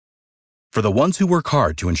For the ones who work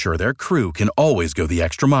hard to ensure their crew can always go the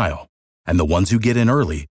extra mile, and the ones who get in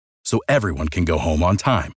early so everyone can go home on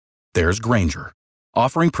time, there's Grainger,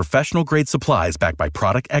 offering professional-grade supplies backed by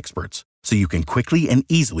product experts so you can quickly and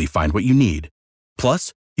easily find what you need.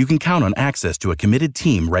 Plus, you can count on access to a committed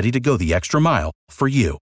team ready to go the extra mile for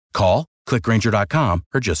you. Call, click Grainger.com,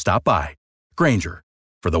 or just stop by. Grainger,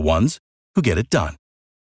 for the ones who get it done.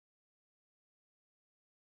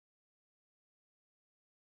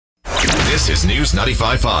 This is News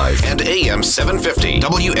 95.5 and AM 750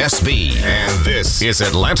 WSB. And this is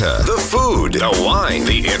Atlanta. The food, the wine,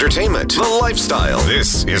 the entertainment, the lifestyle.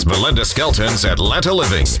 This is Melinda Skelton's Atlanta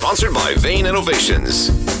Living, sponsored by Vane Innovations.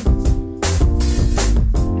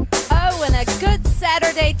 Oh, and a good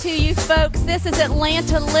Saturday to you folks. This is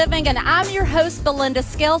Atlanta Living, and I'm your host, Melinda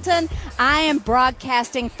Skelton. I am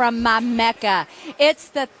broadcasting from my Mecca. It's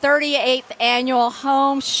the 38th annual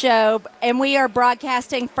home show, and we are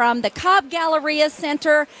broadcasting from the Cobb Galleria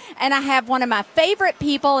Center, and I have one of my favorite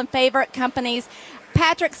people and favorite companies,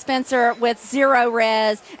 Patrick Spenser with Zero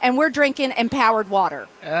Res, and we're drinking empowered water.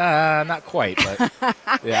 Not quite, but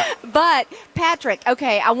yeah. But, Patrick,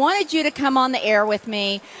 okay, I wanted you to come on the air with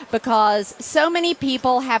me because so many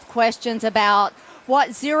people have questions about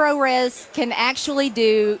what Zero Res can actually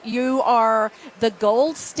do. You are the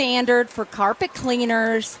gold standard for carpet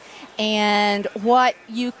cleaners, and what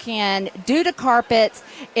you can do to carpets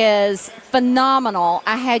is phenomenal.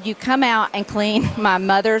 I had you come out and clean my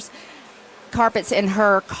mother's carpets in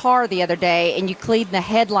her car the other day, and you cleaned the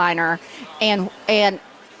headliner, and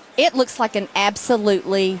it looks like an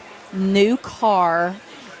absolutely new car,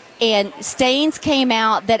 and stains came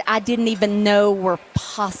out that I didn't even know were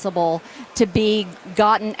possible to be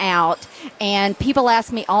gotten out. And people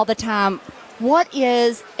ask me all the time, what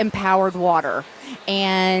is empowered water?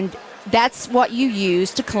 And that's what you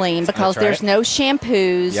use to clean, because there's no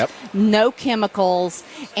shampoos, no chemicals,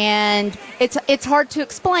 and it's hard to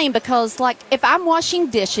explain because, like, if I'm washing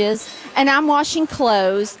dishes and I'm washing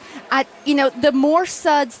clothes, the more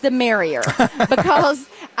suds the merrier because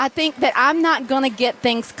I think that I'm not going to get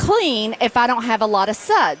things clean if I don't have a lot of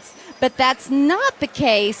suds. But that's not the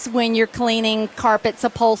case when you're cleaning carpets,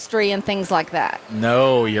 upholstery, and things like that.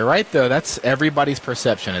 No, you're right, though. That's everybody's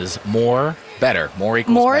perception is more, better. More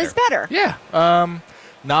equals more better. Is better. Yeah.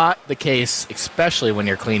 Not the case, especially when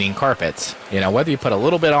you're cleaning carpets. Whether you put a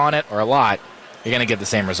little bit on it or a lot, you're going to get the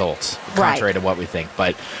same results, contrary to what we think.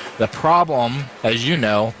 But the problem, as you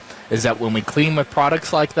know, is that when we clean with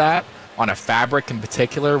products like that, on a fabric in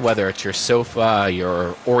particular, whether it's your sofa,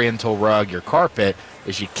 your oriental rug, your carpet,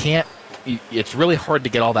 is it's really hard to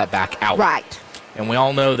get all that back out. Right. And we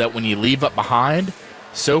all know that when you leave it behind,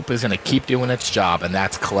 soap is going to keep doing its job, and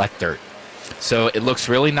that's collect dirt. So it looks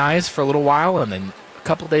really nice for a little while, and then a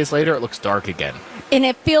couple days later, it looks dark again. And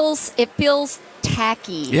it feels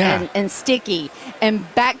tacky and sticky.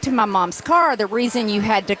 And back to my mom's car, the reason you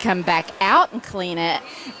had to come back out and clean it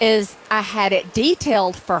is I had it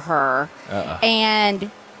detailed for her. And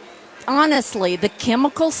honestly, the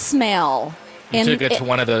chemical smell. You took it to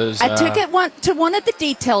one of those. I took it to one of the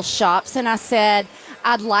detail shops, and I said,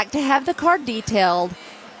 I'd like to have the car detailed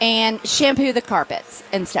and shampoo the carpets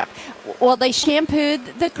and stuff. Well, they shampooed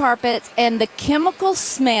the carpets, and the chemical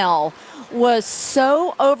smell was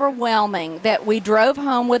so overwhelming that we drove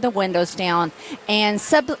home with the windows down, and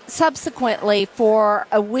subsequently for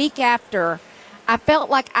a week after, I felt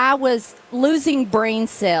like I was losing brain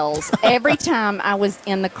cells every time I was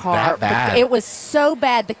in the car. That bad. It was so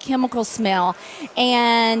bad, the chemical smell.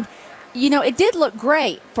 And, it did look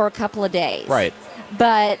great for a couple of days. Right.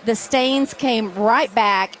 But the stains came right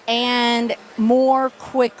back and more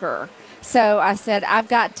quicker. So I said, I've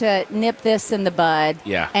got to nip this in the bud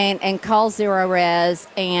and call Zero Res.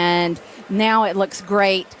 And now it looks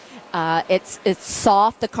great. It's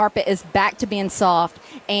soft. The carpet is back to being soft.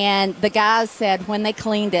 And the guys said when they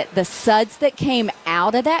cleaned it, the suds that came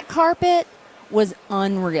out of that carpet was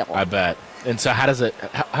unreal. I bet. And so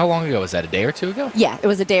how long ago was that? A day or two ago? Yeah, it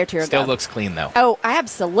was a day or two ago. Still looks clean, though. Oh,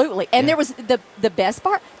 absolutely. And there was the best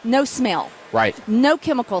part, no smell. Right. No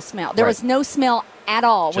chemical smell. There was no smell at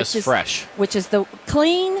all. Just fresh. Which is the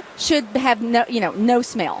clean should have no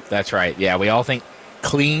smell. That's right. Yeah, we all think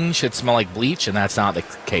clean should smell like bleach, and that's not the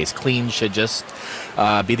case. Clean should just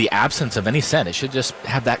be the absence of any scent. It should just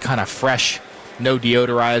have that kind of fresh, no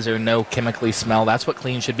deodorizer, no chemically smell. That's what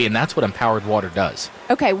clean should be, and that's what empowered water does.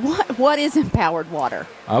 Okay, what is empowered water?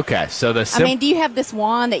 Okay, so do you have this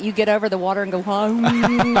wand that you get over the water and go,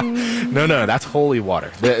 No, that's holy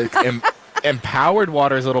water. Empowered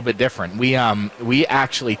water is a little bit different. We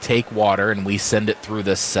actually take water and we send it through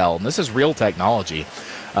this cell, and this is real technology.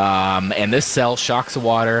 And this cell shocks the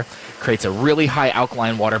water, creates a really high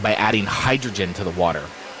alkaline water by adding hydrogen to the water.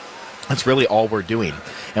 That's really all we're doing.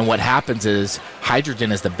 And what happens is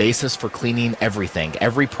hydrogen is the basis for cleaning everything.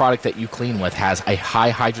 Every product that you clean with has a high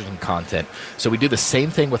hydrogen content. So we do the same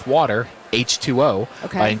thing with water, H2O.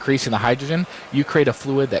 Okay. By increasing the hydrogen, you create a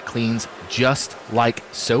fluid that cleans just like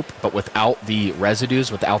soap, but without the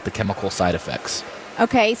residues, without the chemical side effects.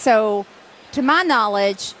 Okay, so to my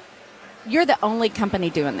knowledge, you're the only company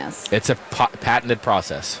doing this. It's a patented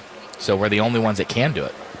process. So we're the only ones that can do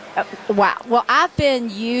it. Wow. Well, I've been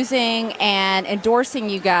using and endorsing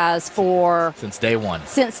you guys since day one.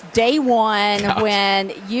 Gosh.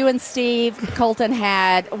 When you and Steve Colton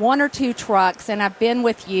had 1 or 2 trucks, and I've been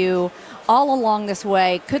with you all along this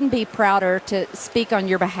way. Couldn't be prouder to speak on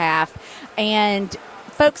your behalf. And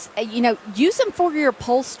folks, use them for your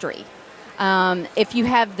upholstery. If you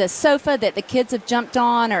have the sofa that the kids have jumped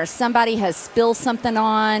on or somebody has spilled something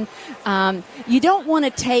on, you don't want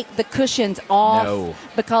to take the cushions off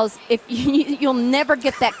because if you'll never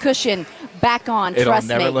get that cushion back on. Trust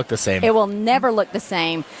me. It'll never look the same. It will never look the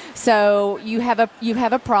same. So you have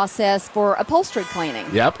a process for upholstery cleaning.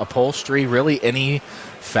 Yep, upholstery, really any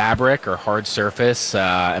fabric or hard surface.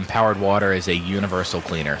 Empowered water is a universal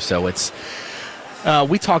cleaner. So it's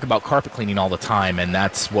we talk about carpet cleaning all the time, and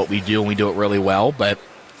that's what we do, and we do it really well, but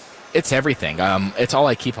it's everything. It's all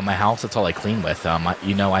I keep in my house. It's all I clean with.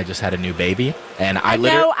 I just had a new baby, and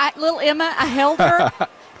little Emma, I held her.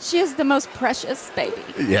 She is the most precious baby.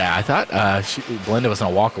 Yeah, I thought Belinda was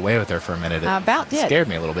going to walk away with her for a minute. It scared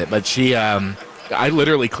me a little bit, but I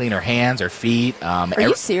literally clean her hands, her feet. Are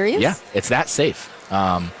you serious? Yeah, it's that safe.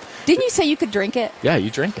 Didn't you say you could drink it? Yeah,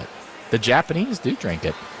 you drink it. The Japanese do drink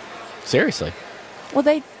it. Seriously.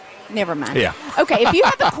 Well, never mind. Yeah. Okay, if you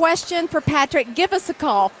have a question for Patrick, give us a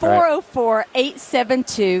call,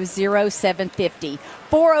 404-872-0750.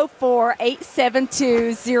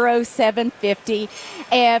 404-872-0750.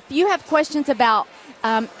 If you have questions about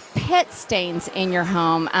pet stains in your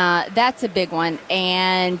home, that's a big one.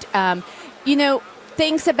 And,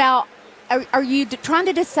 things about, are you trying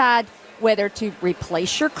to decide whether to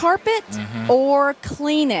replace your carpet or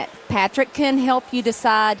clean it? Patrick can help you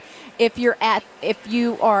decide if you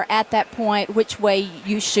are at that point, which way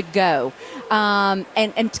you should go. And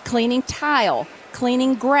cleaning tile,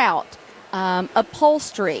 cleaning grout,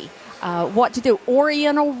 upholstery, what to do,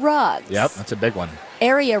 oriental rugs. Yep, that's a big one.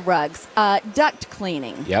 Area rugs, duct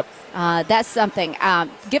cleaning. Yep. That's something.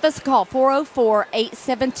 Give us a call,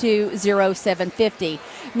 404-872-0750.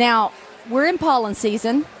 Now, we're in pollen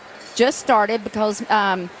season. Just started because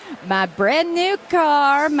my brand new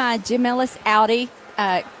car, my Jim Ellis Audi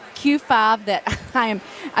Q5, that I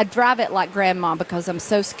drive it like grandma because I'm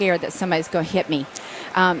so scared that somebody's going to hit me.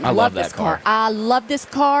 I love this car. I love this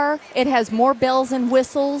car. It has more bells and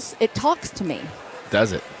whistles. It talks to me.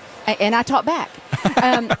 Does it? And I talk back.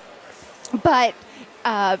 But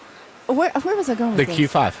where was I going with this?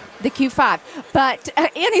 Q5. The Q5. But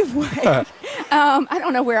anyway, I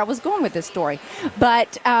don't know where I was going with this story.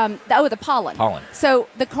 But, the pollen. Pollen. So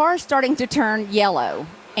the car's starting to turn yellow.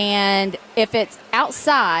 And if it's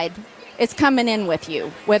outside, it's coming in with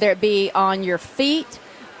you, whether it be on your feet,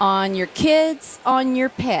 on your kids, on your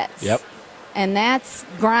pets. Yep. And that's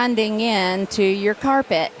grinding into your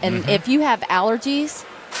carpet. And if you have allergies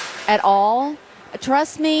at all,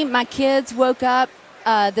 trust me, my kids woke up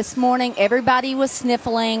this morning. Everybody was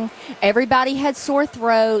sniffling. Everybody had sore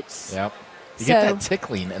throats. Yep. You get that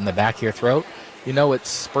tickling in the back of your throat. It's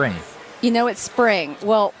spring.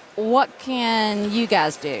 Well, what can you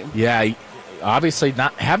guys do? Yeah, obviously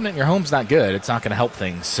not having it in your home's not good. It's not going to help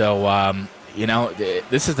things. So,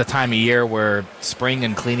 this is the time of year where spring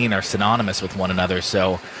and cleaning are synonymous with one another.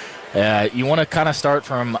 So you want to kind of start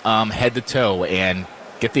from head to toe and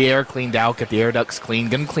get the air cleaned out, get the air ducts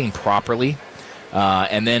cleaned, get them cleaned properly,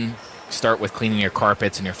 and then start with cleaning your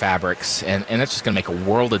carpets and your fabrics. And that's just going to make a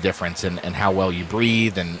world of difference in how well you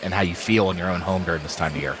breathe and how you feel in your own home during this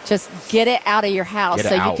time of year. Just get it out of your house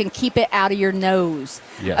so you can keep it out of your nose.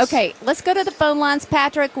 Yes. Okay, let's go to the phone lines,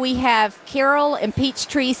 Patrick. We have Carol in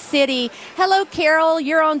Peachtree City. Hello, Carol.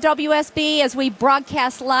 You're on WSB as we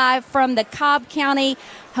broadcast live from the Cobb County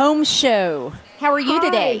Home Show. How are you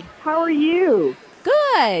today? How are you?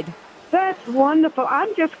 Good. That's wonderful.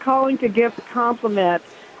 I'm just calling to give a compliment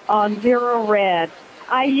on Zero Red.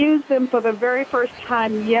 I used them for the very first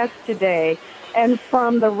time yesterday, and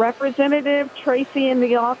from the representative, Tracy, in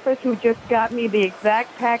the office, who just got me the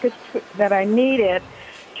exact package that I needed,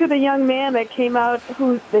 to the young man that came out,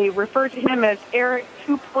 who they referred to him as Eric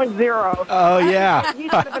 2.0. Oh, yeah. He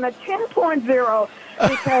should have been a 10.0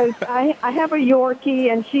 because I have a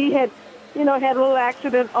Yorkie, and she had had a little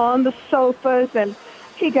accident on the sofas, and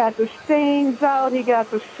he got the stains out. He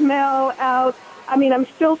got the smell out. I mean, I'm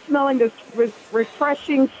still smelling this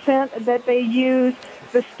refreshing scent that they use.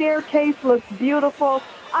 The staircase looks beautiful.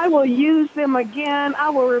 I will use them again. I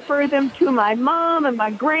will refer them to my mom and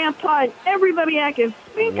my grandpa and everybody I can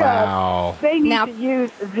think of. They need to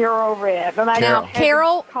use Zero Red. And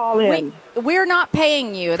Carol, call in. We're not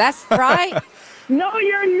paying you. That's right. No,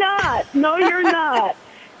 you're not. No, you're not.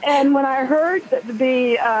 And when I heard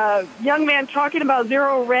the young man talking about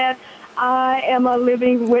Zero Red, I am a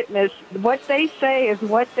living witness. What they say is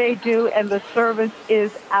what they do, and the service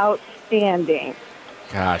is outstanding.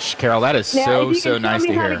 Gosh, Carol, that is now, so nice to hear. If you can tell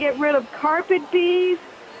me how to get rid of carpet bees,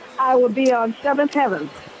 I will be on seventh heaven.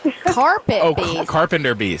 Carpet bees.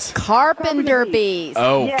 Carpenter bees. Carpenter bees.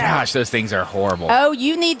 Oh, gosh, those things are horrible. Oh,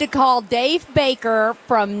 you need to call Dave Baker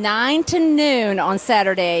from 9 to noon on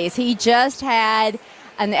Saturdays. He just had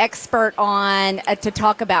an expert on to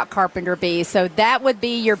talk about carpenter bees. So that would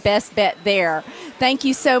be your best bet there. Thank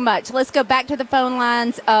you so much. Let's go back to the phone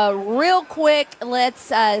lines real quick. Let's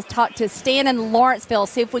talk to Stan in Lawrenceville,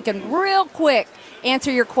 see if we can real quick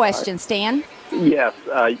answer your question. Stan? Yes,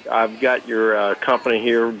 I've got your company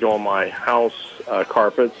here doing my house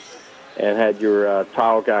carpets and had your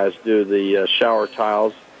tile guys do the shower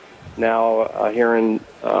tiles. Now hearing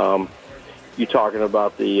you talking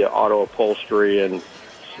about the auto upholstery and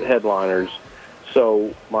headliners.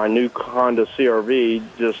 So my new Honda CRV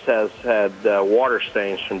just has had water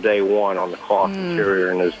stains from day one on the cloth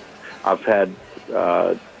interior, and I've had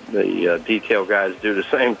the detail guys do the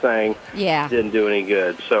same thing. Yeah. Didn't do any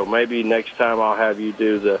good. So maybe next time I'll have you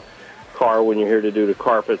do the car when you're here to do the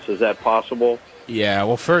carpets. Is that possible? Yeah,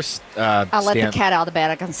 well, first, I'll let the cat out of the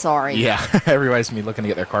bag. I'm sorry. Yeah, everybody's gonna be looking to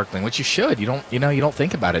get their car clean, which you should. You don't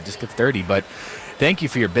think about it. It just gets dirty. But thank you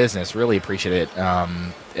for your business. Really appreciate it.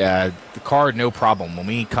 The car, no problem. When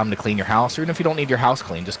we come to clean your house, or even if you don't need your house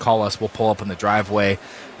cleaned, just call us. We'll pull up in the driveway.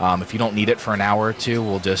 If you don't need it for an hour or two,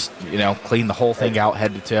 we'll just clean the whole thing out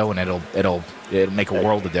head to toe, and it'll make a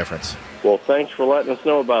world of difference. Well, thanks for letting us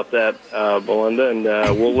know about that, Belinda, and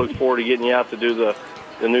we'll look forward to getting you out to do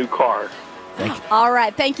the new car. Thank you. All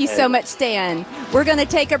right. Thank you so much, Stan. We're going to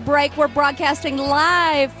take a break. We're broadcasting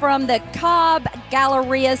live from the Cobb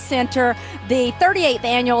Galleria Center, the 38th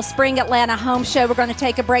Annual Spring Atlanta Home Show. We're going to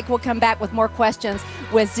take a break. We'll come back with more questions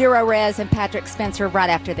with Zero Res and Patrick Spenser right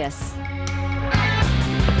after this.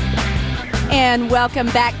 And welcome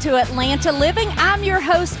back to Atlanta Living. I'm your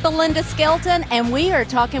host, Belinda Skelton, and we are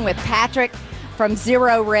talking with Patrick from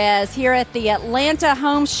Zero Res here at the Atlanta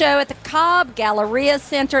Home Show at the Cobb Galleria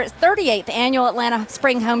Center. It's 38th Annual Atlanta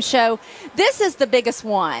Spring Home Show. This is the biggest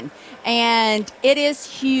one, and it is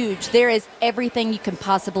huge. There is everything you can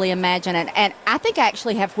possibly imagine, and I think I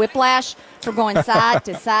actually have whiplash from going side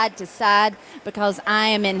to side to side because I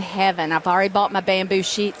am in heaven. I've already bought my bamboo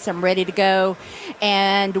sheets. I'm ready to go,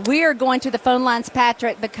 and we are going to the phone lines,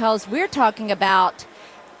 Patrick, because we're talking about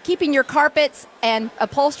keeping your carpets and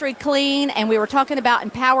upholstery clean, and we were talking about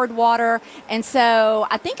empowered water. And so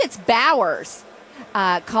I think it's Bowers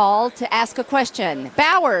called to ask a question.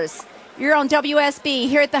 Bowers, you're on WSB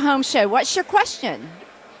here at the Home Show. What's your question?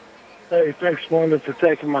 Hey, thanks, Linda, for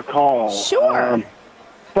taking my call. Sure.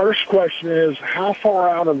 First question is, how far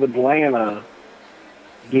out of Atlanta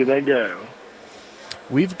do they go?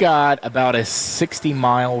 We've got about a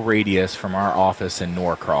 60-mile radius from our office in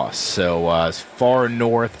Norcross. So as far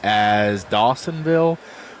north as Dawsonville,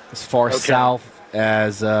 as far south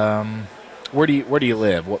as where do you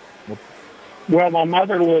live? What? Well, my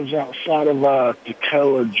mother lives outside of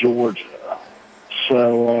Toccoa, Georgia.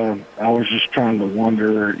 So I was just trying to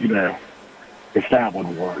wonder, if that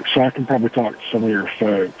would work. So I can probably talk to some of your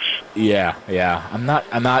folks. Yeah. I'm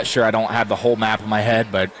not sure. I don't have the whole map in my head,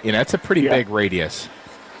 but it's a pretty big radius.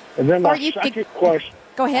 And then my second question.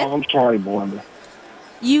 Go ahead. Oh, I'm sorry, Belinda.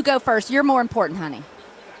 You go first. You're more important, honey.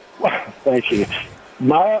 Thank you.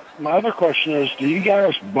 My other question is, do you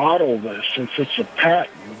guys bottle this since it's a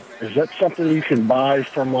patent? Is that something you can buy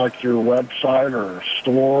from like your website or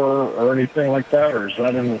store or anything like that, or is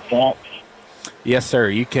that in the thoughts? Yes, sir.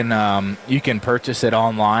 You can purchase it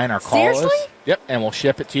online or call us. Seriously? Yep, and we'll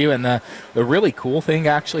ship it to you. And the really cool thing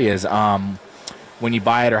actually is when you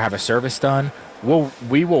buy it or have a service done,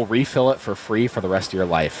 we will refill it for free for the rest of your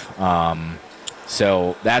life.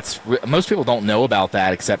 So most people don't know about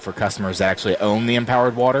that except for customers that actually own the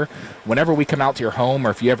empowered water. Whenever we come out to your home or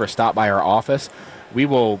if you ever stop by our office, we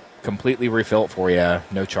will completely refill it for you,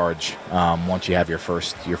 no charge, once you have your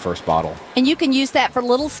first bottle. And you can use that for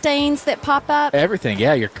little stains that pop up? Everything,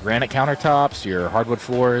 yeah. Your granite countertops, your hardwood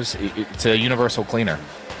floors. It's a universal cleaner.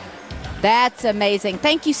 That's amazing.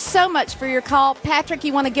 Thank you so much for your call. Patrick,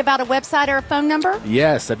 you want to give out a website or a phone number?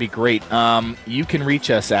 Yes, that'd be great. You can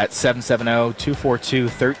reach us at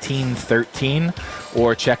 770-242-1313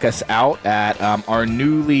 or check us out at our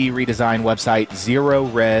newly redesigned website, Zero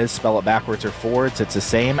Res, spell it backwards or forwards. It's the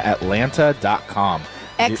same, Atlanta.com.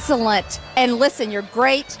 Excellent. And listen, you're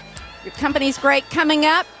great. Your company's great. Coming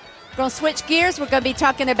up, we're going to switch gears. We're going to be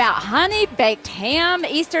talking about honey-baked ham.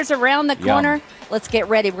 Easter's around the corner. Yum. Let's get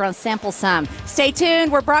ready. We're going to sample some. Stay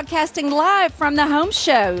tuned. We're broadcasting live from the home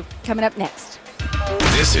show. Coming up next.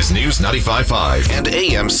 This is News 95.5 and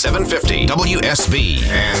AM 750 WSB.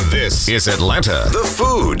 And this is Atlanta. The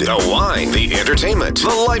food, the wine, the entertainment,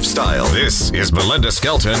 the lifestyle. This is Belinda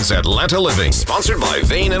Skelton's Atlanta Living, sponsored by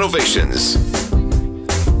Vane Innovations.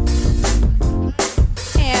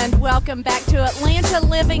 And welcome back to Atlanta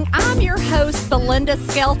Living. I'm your host, Belinda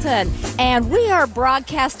Skelton, and we are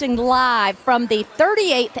broadcasting live from the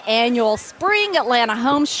 38th Annual Spring Atlanta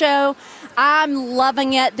Home Show. I'm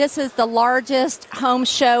loving it. This is the largest home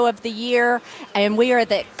show of the year, and we are at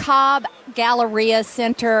the Cobb Galleria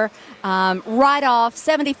Center, right off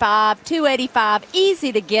 75, 285,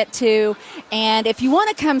 easy to get to. And if you want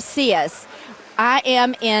to come see us, I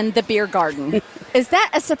am in the beer garden. Is that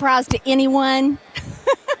a surprise to anyone?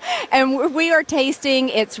 And we are tasting,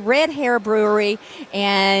 it's Red Hare Brewery,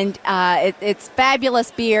 and it's fabulous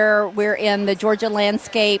beer. We're in the Georgia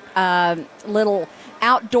Landscape little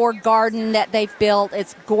outdoor garden that they've built.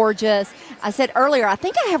 It's gorgeous. I said earlier, I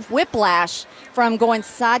think I have whiplash from going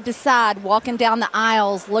side to side, walking down the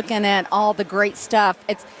aisles, looking at all the great stuff.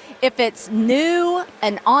 If it's new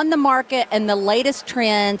and on the market and the latest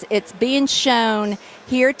trends, it's being shown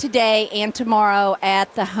here today and tomorrow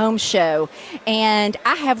at the home show. And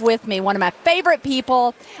I have with me one of my favorite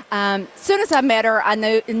people. Soon as I met her, I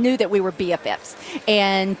knew that we were BFFs.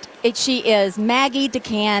 And she is Maggie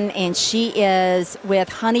DeCam, and she is with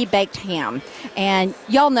HoneyBaked Ham. And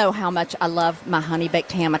y'all know how much I love my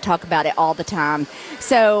HoneyBaked Ham. I talk about it all the time.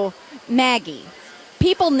 So, Maggie,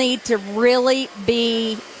 people need to really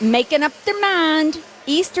be making up their mind.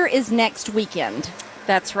 Easter is next weekend.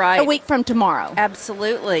 That's right. A week from tomorrow.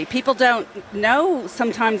 Absolutely. People don't know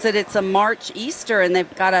sometimes that it's a March Easter and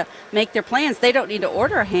they've got to make their plans. They don't need to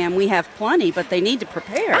order a ham. We have plenty, but they need to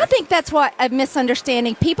prepare. I think that's what a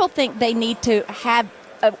misunderstanding. People think they need to have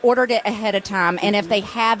ordered it ahead of time, and if they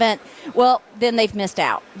haven't, well, then they've missed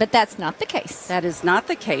out. But that's not the case. That is not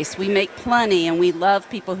the case. We make plenty, and we love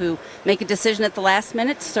people who make a decision at the last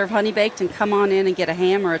minute to serve honey baked and come on in and get a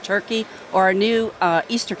ham or a turkey or a new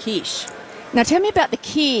Easter quiche. Now tell me about the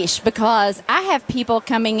quiche, because I have people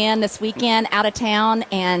coming in this weekend out of town,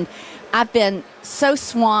 and I've been so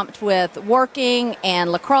swamped with working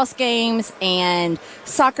and lacrosse games and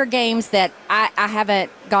soccer games that I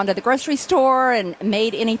haven't gone to the grocery store and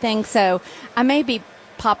made anything. So I may be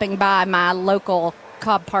popping by my local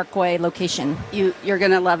Cobb Parkway location. You're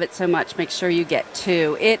going to love it so much. Make sure you get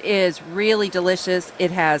two. It is really delicious.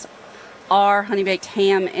 It has our honey baked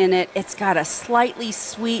ham in it. It's got a slightly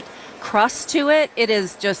sweet crust to it. It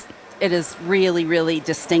is really, really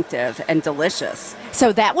distinctive and delicious.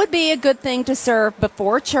 So that would be a good thing to serve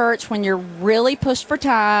before church when you're really pushed for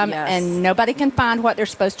time. Yes. And nobody can find what they're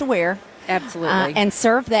supposed to wear. Absolutely. And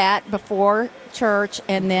serve that before church,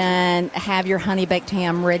 and then have your honey baked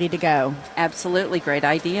ham ready to go. Absolutely. Great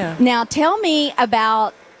idea. Now tell me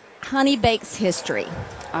about Honey Baked's history.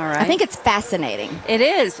 All right. I think it's fascinating. It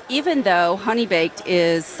is. Even though Honey Baked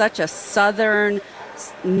is such a southern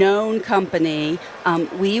known company,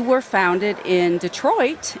 we were founded in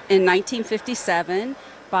Detroit in 1957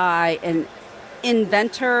 by an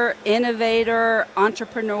inventor, innovator,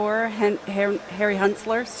 entrepreneur, Harry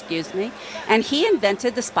Huntsler, and he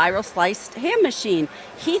invented the spiral sliced ham machine.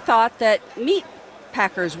 He thought that meat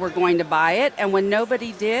packers were going to buy it, and when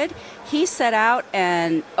nobody did, he set out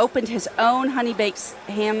and opened his own honey baked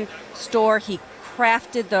ham store. He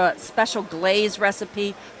crafted the special glaze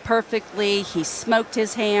recipe perfectly. He smoked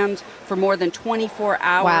his hams for more than 24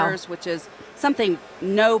 hours, which is something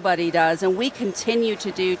nobody does, and we continue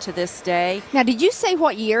to do to this day. Now, did you say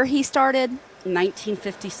what year he started?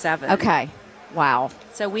 1957. Okay. Wow.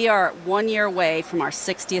 So we are 1 year away from our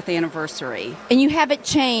 60th anniversary. And you haven't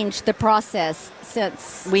changed the process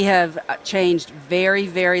since? We have changed very,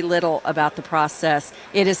 very little about the process.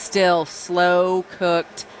 It is still slow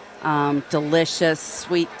cooked, delicious,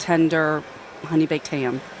 sweet, tender honey baked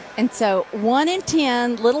ham. And so 1 in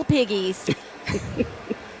 10 little piggies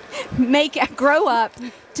grow up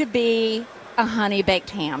to be a honey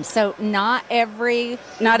baked ham. So not every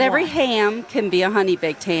ham can be a honey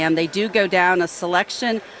baked ham. They do go down a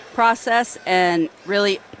selection process, and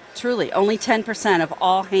really Truly, only 10% of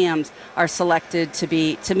all hams are selected to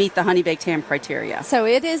meet the honey-baked ham criteria. So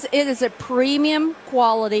it is a premium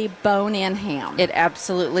quality bone-in ham. It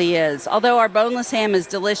absolutely is. Although our boneless ham is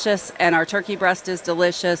delicious and our turkey breast is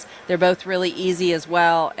delicious, they're both really easy as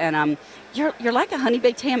well. And you're like a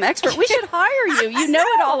honey-baked ham expert. We should hire you. You know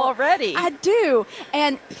it all already. I do.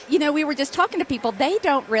 And, we were just talking to people. They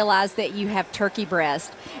don't realize that you have turkey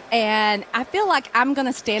breast. And I feel like I'm going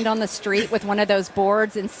to stand on the street with one of those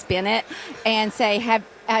boards and spin it and say,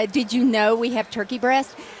 did you know we have turkey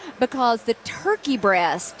breast? Because the turkey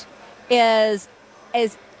breast is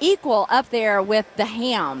equal up there with the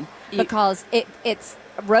ham because it's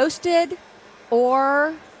roasted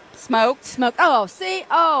or smoked. Oh, see?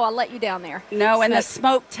 Oh, I'll let you down there. No, and the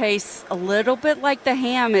smoke tastes a little bit like the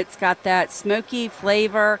ham. It's got that smoky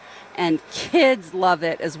flavor, and kids love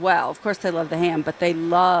it as well. Of course, they love the ham, but they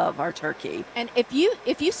love our turkey. And if you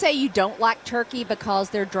say you don't like turkey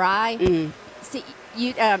because they're dry, see,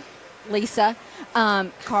 you, Lisa,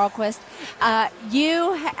 Carlquist,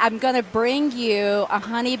 I'm going to bring you a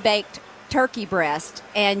honey-baked turkey breast,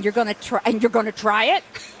 and you're going to try it,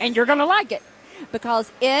 and you're going to like it.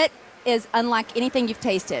 Because it is unlike anything you've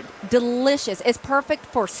tasted. Delicious. It's perfect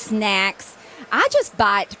for snacks. I just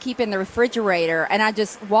buy it to keep in the refrigerator, and I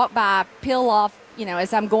just walk by, peel off,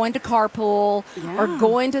 as I'm going to carpool or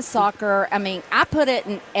going to soccer. I mean, I put it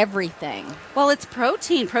in everything. Well, it's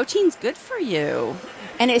protein. Protein's good for you.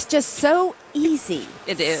 And it's just so easy.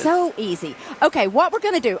 It is. So easy. Okay, what we're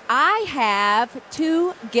going to do, I have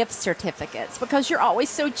 2 gift certificates because you're always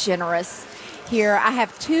so generous. Here, I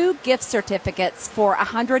have 2 gift certificates for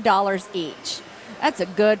 $100 each. That's a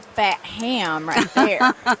good fat ham right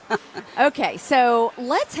there. Okay, so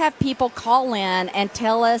let's have people call in and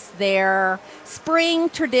tell us their spring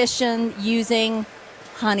tradition using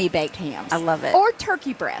honey-baked hams. I love it. Or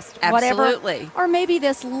turkey breast. Absolutely. Whatever. Or maybe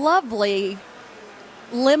this lovely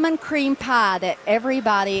lemon cream pie that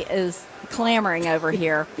everybody is clamoring over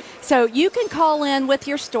here. So you can call in with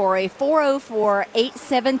your story,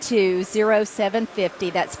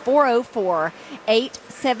 404-872-0750. That's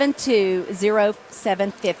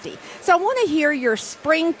 404-872-0750. So I want to hear your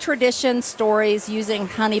spring tradition stories using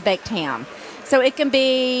honey-baked ham. So it can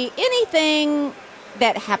be anything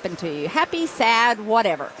that happened to you, happy, sad,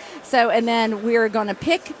 whatever. So, and then we're going to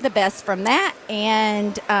pick the best from that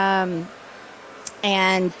and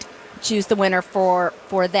choose the winner for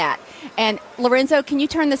that. And Lorenzo, can you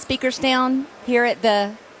turn the speakers down here at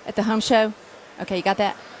the home show? Okay, you got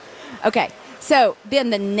that? Okay. So then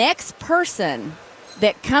the next person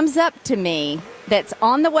that comes up to me that's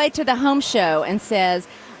on the way to the home show and says,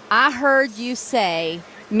 I heard you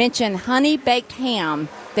mention honey-baked ham,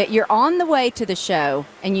 that you're on the way to the show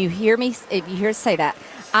and you hear me, if you hear say that,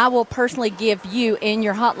 I will personally give you in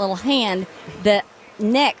your hot little hand the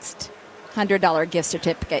next $100 gift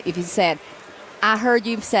certificate. If you said, I heard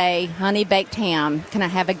you say honey-baked ham, can I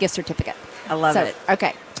have a gift certificate? I love it.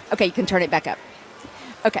 Okay, you can turn it back up.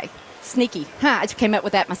 Okay, sneaky. I just came up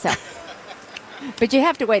with that myself. But you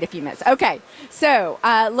have to wait a few minutes. Okay, so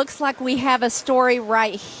looks like we have a story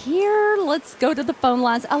right here. Let's go to the phone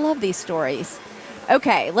lines. I love these stories.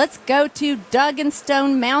 Okay, let's go to Doug in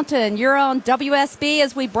Stone Mountain. You're on WSB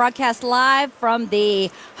as we broadcast live from the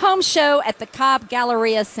home show at the Cobb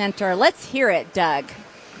Galleria Center. Let's hear it, Doug.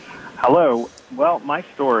 Hello. Well, my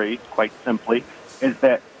story, quite simply, is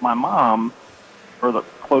that my mom, for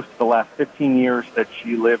close to the last 15 years that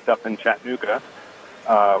she lived up in Chattanooga,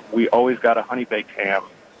 we always got a honey-baked ham,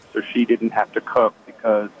 so she didn't have to cook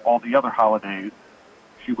because all the other holidays,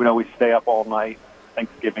 she would always stay up all night,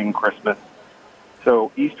 Thanksgiving, Christmas.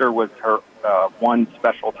 So Easter was her one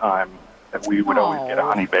special time that we would always get a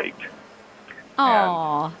honey-baked.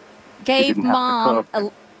 Aw. Gave mom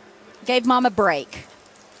a break.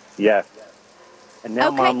 Yes. And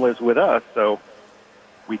now Mom lives with us, so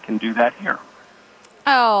we can do that here.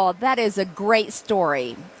 Oh, that is a great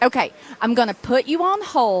story. Okay, I'm going to put you on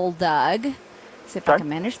hold, Doug. See if I can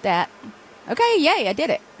manage that. Okay, yay, I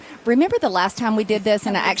did it. Remember the last time we did this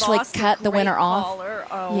and I actually cut the winner off?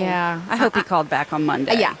 Oh. Yeah. I hope he called back on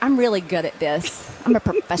Monday. Yeah, I'm really good at this. I'm a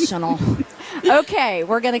professional. Okay,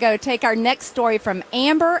 we're going to go take our next story from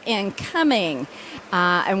Amber in Cumming.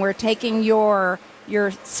 And we're taking your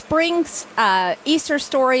spring Easter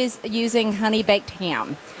stories using honey-baked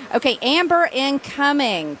ham. Okay, Amber in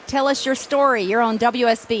Cumming, tell us your story. You're on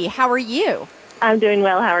WSB. How are you? I'm doing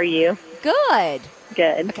well. How are you? Good.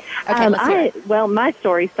 Good. Okay, let's hear it. Well, my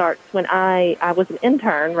story starts when I was an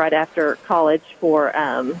intern right after college for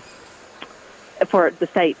the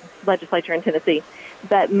state legislature in Tennessee.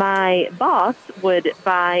 But my boss would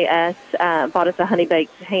bought us a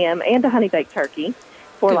honey-baked ham and a honey-baked turkey.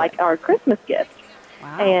 for like our Christmas gift.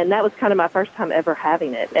 Wow. And that was kind of my first time ever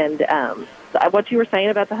having it. And what you were saying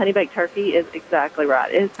about the honey-baked turkey is exactly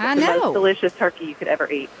right. It's the most delicious turkey you could ever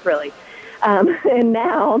eat, really. And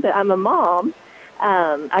now that I'm a mom,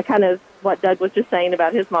 I kind of, what Doug was just saying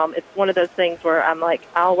about his mom, it's one of those things where I'm like,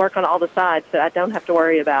 I'll work on all the sides so I don't have to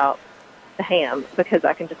worry about the ham because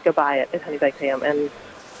I can just go buy it at honey-baked ham, and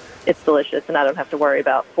it's delicious, and I don't have to worry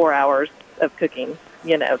about 4 hours of cooking,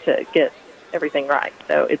 to get everything right.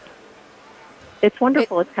 So it's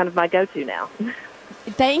wonderful. It's kind of my go-to now.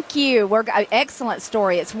 Thank you. Excellent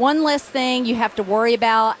story. It's one less thing you have to worry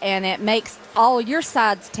about, and it makes all your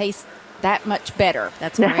sides taste that much better.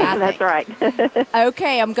 That's great. That's right.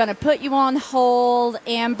 Okay, I'm going to put you on hold,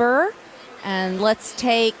 Amber, and let's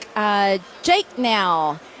take Jake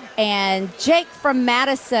now. And Jake from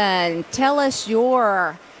Madison, tell us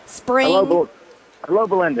your spring. Hello,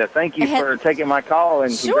 Belinda. Thank you for taking my call,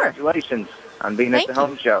 and congratulations on being at the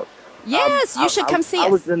home show. Yes, you should come see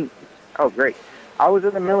us. Great. I was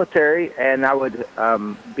in the military, and I would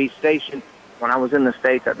be stationed, when I was in the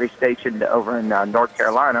States, I'd be stationed over in North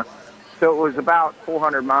Carolina. So it was about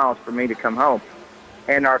 400 miles for me to come home.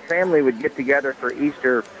 And our family would get together for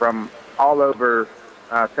Easter from all over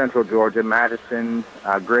central Georgia, Madison,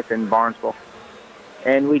 Griffin, Barnesville.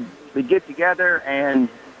 And we'd get together, and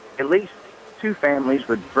at least two families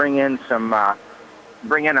would bring in a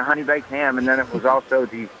honey-baked ham, and then it was also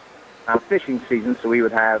the fishing season, so we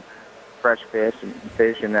would have fresh fish.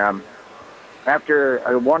 And after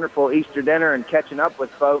a wonderful Easter dinner and catching up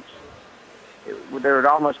with folks, there would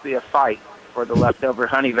almost be a fight for the leftover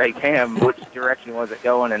honey-baked ham, which direction was it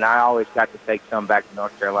going, and I always got to take some back to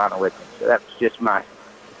North Carolina with me. So that's just my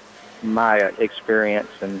experience,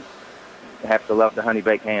 and I have to love the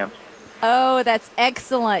honey-baked hams. Oh, that's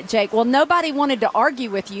excellent, Jake. Well, nobody wanted to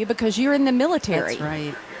argue with you because you're in the military. That's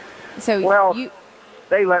right. So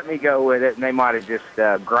they let me go with it, and they might have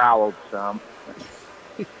just growled some.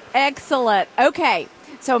 Excellent. Okay,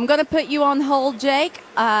 so I'm going to put you on hold, Jake.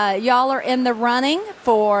 Y'all are in the running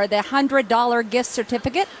for the $100 gift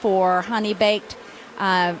certificate for honey-baked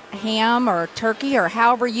ham or turkey or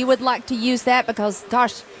however you would like to use that because,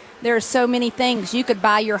 gosh, there are so many things. You could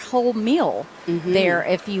buy your whole meal there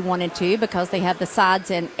if you wanted to because they have the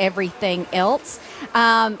sides and everything else.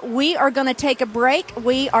 We are going to take a break.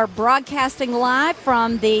 We are broadcasting live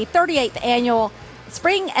from the 38th Annual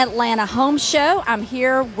Spring Atlanta Home Show. I'm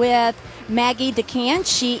here with Maggie DeCam.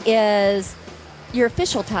 She is your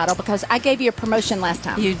official title because I gave you a promotion last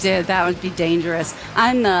time. You did. That would be dangerous.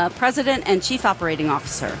 I'm the President and Chief Operating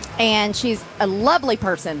Officer. And she's a lovely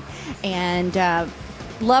person. And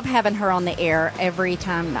love having her on the air every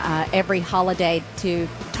time, every holiday to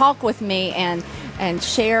talk with me and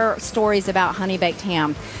share stories about honey-baked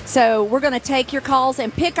ham. So we're going to take your calls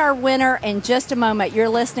and pick our winner in just a moment. You're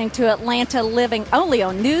listening to Atlanta Living only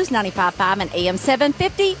on News 95.5 and AM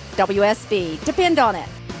 750 WSB. Depend on it.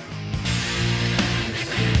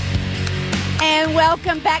 And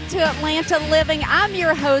welcome back to Atlanta Living. I'm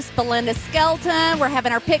your host, Belinda Skelton. We're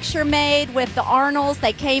having our picture made with the Arnolds.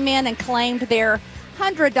 They came in and claimed their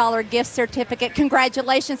 $100 gift certificate.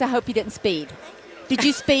 Congratulations. I hope you didn't speed. Did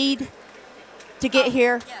you speed to get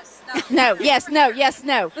here? Yes. No. Yes, no, yes,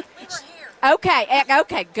 no.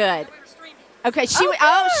 Okay, good. Okay, she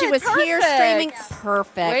was perfect. here streaming.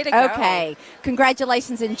 Perfect. Way to go. Okay.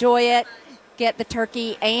 Congratulations. Enjoy it. Get the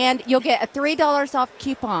turkey, and you'll get a $3 off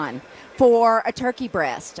coupon for a turkey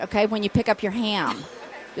breast, okay, when you pick up your ham.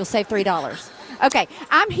 You'll save $3. Okay,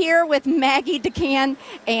 I'm here with Maggie DeCam,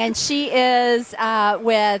 and she is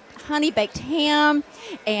with honey-baked ham,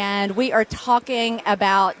 and we are talking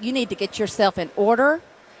about you need to get yourself in order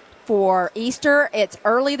for Easter. It's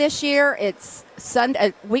early this year. It's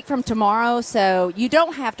Sunday, a week from tomorrow, so you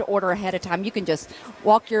don't have to order ahead of time. You can just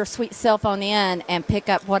walk your sweet self on in and pick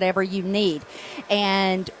up whatever you need.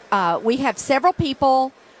 And we have several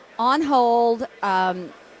people on hold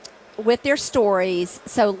with their stories.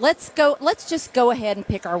 So let's just go ahead and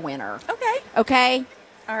pick our winner. Okay?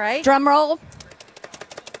 All right. Drum roll.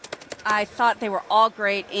 I thought they were all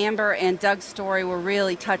great. Amber and Doug's story were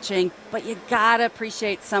really touching, but you gotta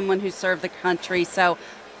appreciate someone who served the country. So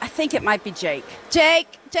I think it might be Jake. Jake,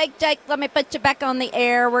 let me put you back on the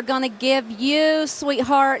air. We're going to give you,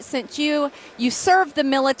 sweetheart, since you served the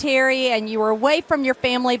military and you were away from your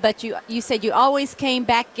family, but you said you always came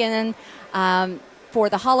back in for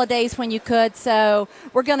the holidays when you could. So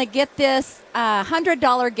we're going to get this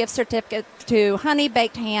 $100 gift certificate to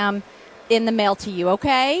honey-baked ham in the mail to you,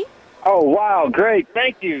 okay? Oh, wow, great.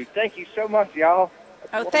 Thank you. Thank you so much, y'all.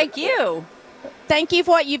 Oh, thank you. Thank you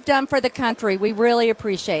for what you've done for the country. We really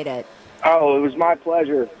appreciate it. Oh, it was my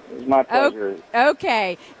pleasure. It was my pleasure.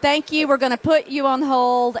 Okay. Thank you. We're going to put you on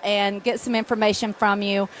hold and get some information from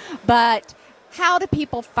you. But how do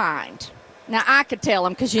people find? Now, I could tell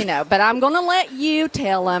them because but I'm going to let you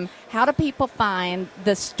tell them, how do people find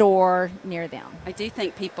the store near them? I do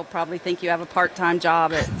think people probably think you have a part-time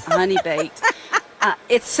job at HoneyBaked.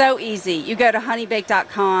 It's so easy. You go to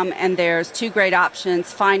honeybaked.com, and there's two great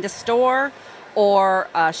options. Find a store or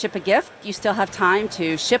ship a gift. You still have time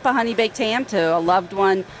to ship a HoneyBaked ham to a loved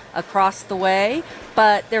one across the way.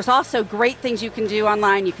 But there's also great things you can do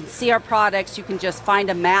online. You can see our products. You can just find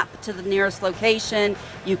a map to the nearest location.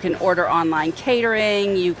 You can order online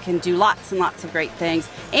catering. You can do lots and lots of great things.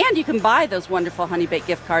 And you can buy those wonderful HoneyBaked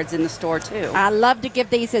gift cards in the store, too. I love to give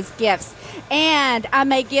these as gifts. And I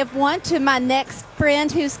may give one to my next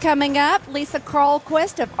friend who's coming up, Lisa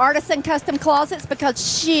Carlquist of Artisan Custom Closets,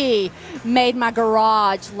 because she made my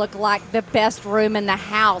garage look like the best room in the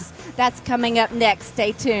house. That's coming up next.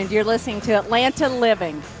 Stay tuned. You're listening to Atlanta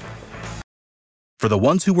Living. For the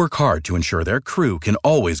ones who work hard to ensure their crew can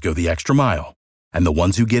always go the extra mile, and the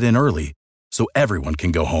ones who get in early so everyone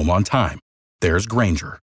can go home on time, there's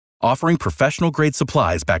Grainger, offering professional-grade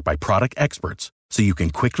supplies backed by product experts so you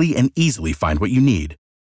can quickly and easily find what you need.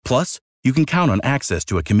 Plus, you can count on access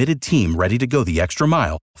to a committed team ready to go the extra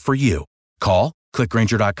mile for you. Call, click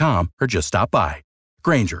Grainger.com, or just stop by.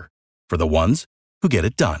 Grainger, for the ones who get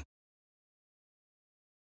it done.